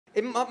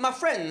My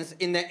friends,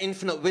 in their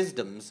infinite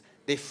wisdoms,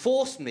 they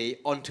forced me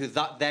onto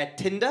their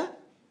Tinder.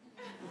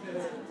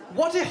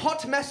 What a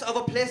hot mess of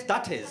a place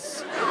that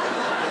is.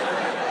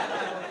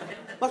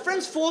 My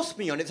friends forced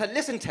me on it, said,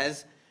 listen,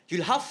 Tez,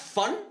 you'll have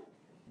fun.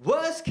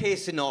 Worst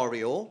case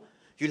scenario,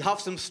 you'll have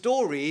some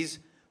stories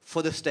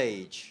for the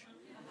stage.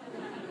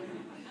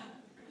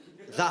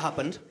 That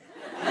happened.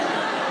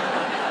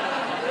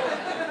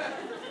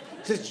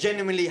 This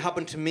genuinely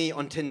happened to me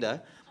on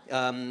Tinder.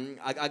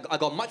 I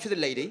got matched with a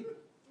lady.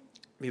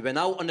 We went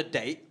out on a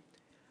date,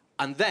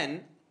 and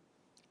then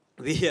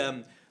we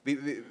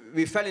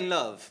fell in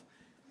love,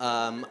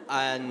 and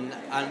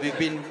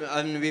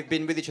we've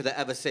been with each other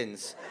ever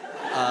since.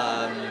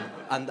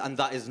 And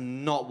that is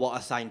not what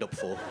I signed up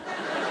for.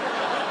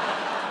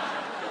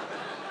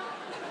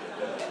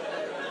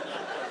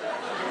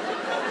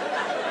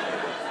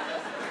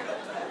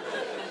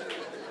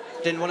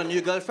 Didn't want a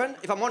new girlfriend.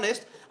 If I'm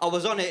honest, I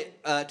was on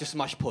it to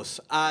smash puss.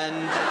 And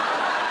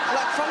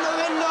like from the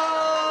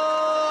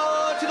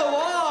window to the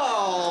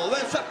wall,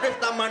 went separate,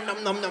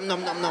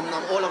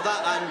 all of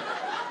that, and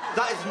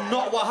that is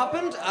not what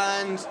happened,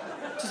 and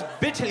just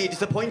bitterly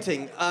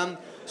disappointing.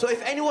 So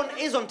if anyone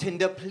is on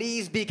Tinder,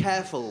 please be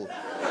careful.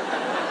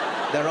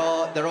 There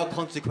are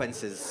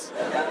consequences.